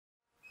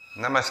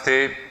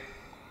Namaste.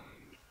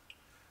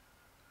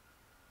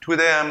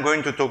 Today I'm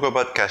going to talk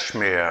about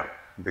Kashmir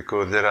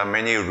because there are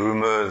many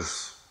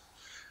rumors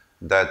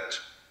that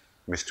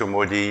Mr.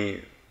 Modi,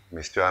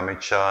 Mr.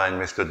 Amit Shah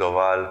and Mr.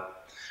 Doval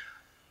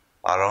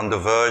are on the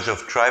verge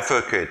of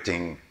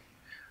trifurcating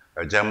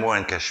Jammu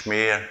and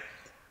Kashmir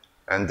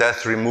and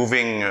thus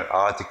removing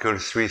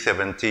Articles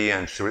 370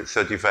 and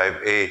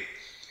 35A,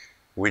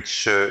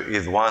 which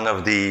is one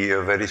of the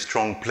very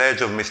strong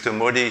pledge of Mr.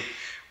 Modi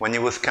when he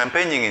was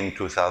campaigning in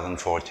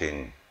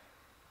 2014.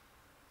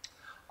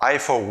 I,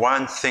 for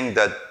one, think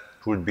that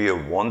would be a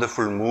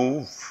wonderful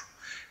move.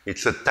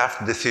 It's a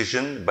tough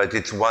decision, but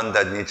it's one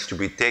that needs to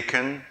be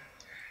taken.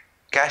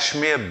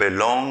 Kashmir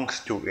belongs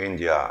to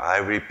India. I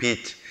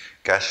repeat,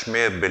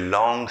 Kashmir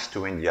belongs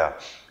to India.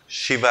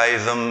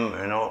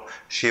 Shivaism,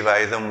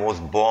 Shivaism was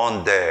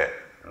born there.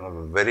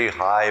 Very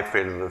high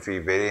philosophy,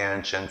 very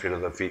ancient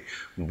philosophy,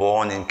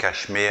 born in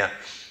Kashmir.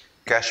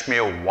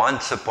 Kashmir,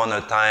 once upon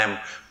a time,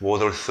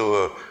 was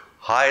also a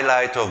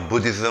highlight of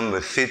Buddhism,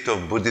 a seat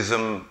of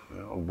Buddhism.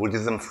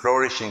 Buddhism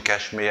flourished in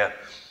Kashmir.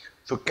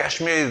 So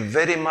Kashmir is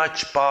very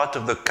much part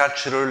of the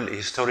cultural,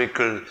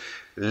 historical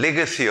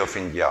legacy of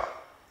India.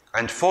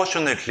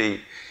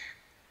 Unfortunately,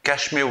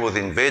 Kashmir was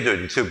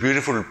invaded. It's a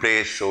beautiful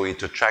place, so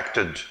it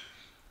attracted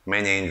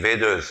many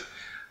invaders.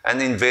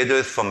 And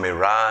invaders from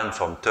Iran,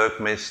 from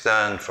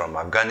Turkmenistan, from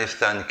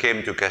Afghanistan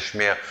came to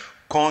Kashmir,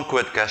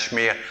 conquered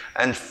Kashmir,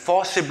 and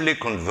forcibly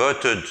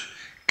converted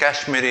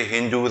Kashmiri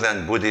Hindus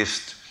and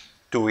Buddhists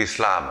to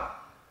Islam.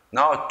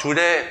 Now,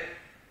 today,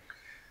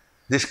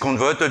 these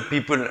converted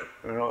people,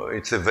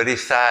 it's very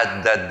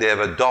sad that they have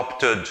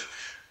adopted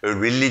a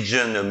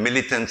religion, a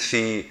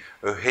militancy,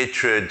 a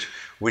hatred,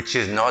 which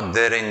is not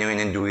there in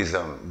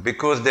Hinduism,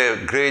 because their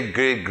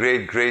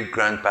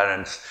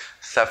great-great-great-great-grandparents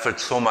suffered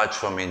so much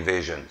from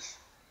invasions.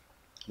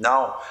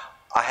 Now,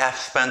 I have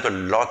spent a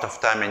lot of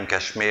time in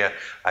Kashmir.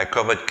 I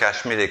covered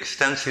Kashmir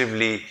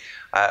extensively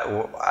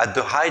at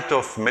the height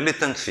of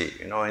militancy,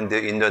 in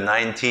the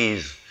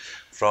 90s,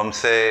 from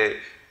say,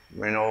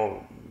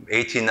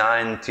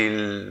 89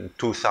 till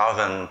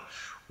 2000,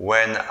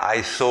 when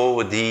I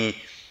saw the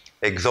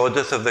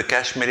exodus of the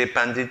Kashmiri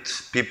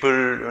Pandits, people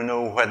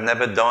who had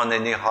never done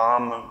any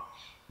harm,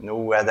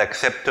 who had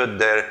accepted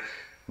their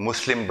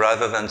Muslim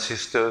brothers and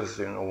sisters,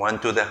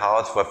 went to the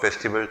house for a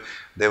festival.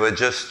 They were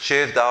just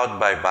chased out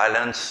by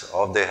violence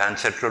of their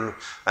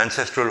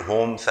ancestral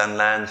homes and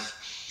lands.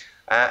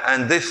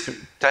 And this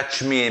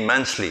touched me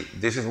immensely.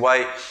 This is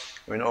why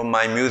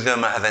my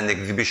museum has an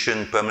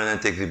exhibition,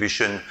 permanent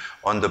exhibition,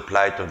 on the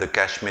plight of the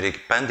Kashmiri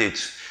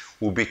Pandits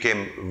who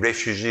became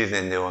refugees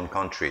in their own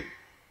country.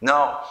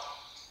 Now,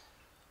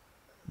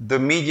 the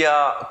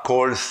media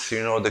calls,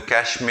 the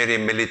Kashmiri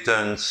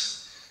militants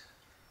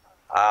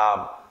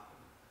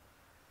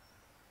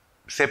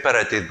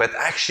separatists, but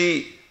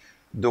actually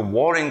the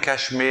war in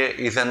Kashmir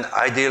is an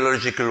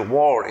ideological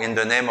war in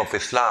the name of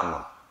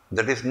Islam.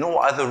 There is no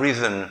other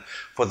reason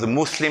for the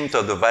Muslims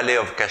of the Valley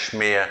of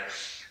Kashmir.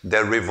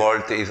 Their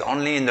revolt is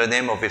only in the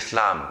name of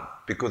Islam,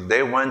 because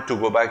they want to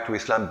go back to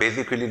Islam.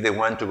 Basically, they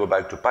want to go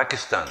back to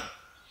Pakistan.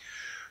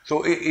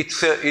 So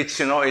it's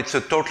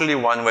a totally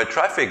one-way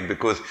traffic,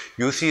 because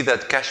you see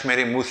that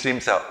Kashmiri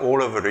Muslims are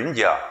all over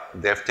India.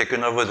 They have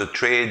taken over the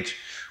trade,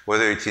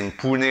 whether it's in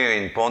Pune,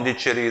 in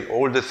Pondichery,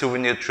 all the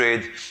souvenir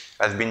trade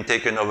has been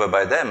taken over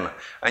by them.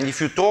 And if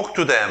you talk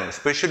to them,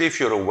 especially if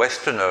you're a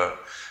Westerner,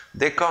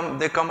 they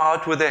come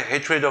out with a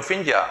hatred of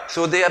India.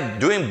 So they are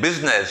doing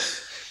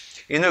business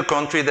in a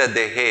country that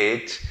they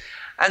hate,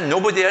 and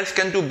nobody else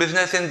can do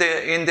business in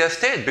their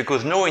state,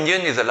 because no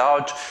Indian is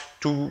allowed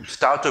to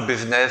start a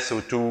business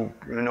or to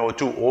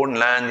own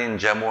land in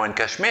Jammu and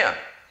Kashmir.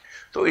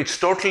 So it's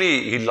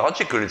totally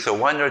illogical. It's a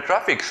one-way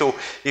traffic. So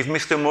if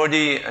Mr.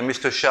 Modi and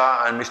Mr.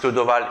 Shah and Mr.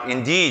 Doval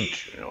indeed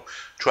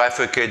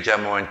trifurcate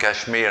Jammu and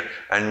Kashmir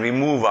and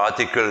remove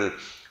Article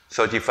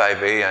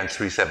 35A and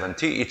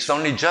 370, it's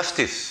only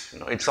justice.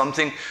 It's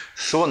something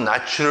so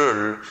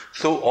natural,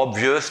 so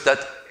obvious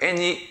that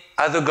any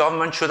other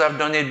government should have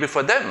done it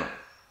before them.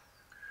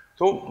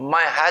 So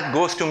my hat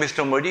goes to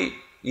Mr. Modi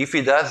if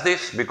he does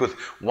this, because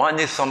one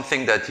is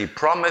something that he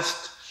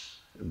promised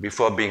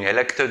before being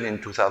elected in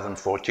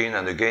 2014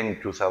 and again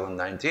in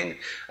 2019.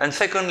 And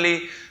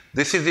secondly,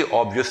 this is the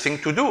obvious thing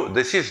to do.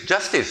 This is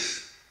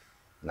justice.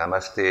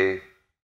 Namaste.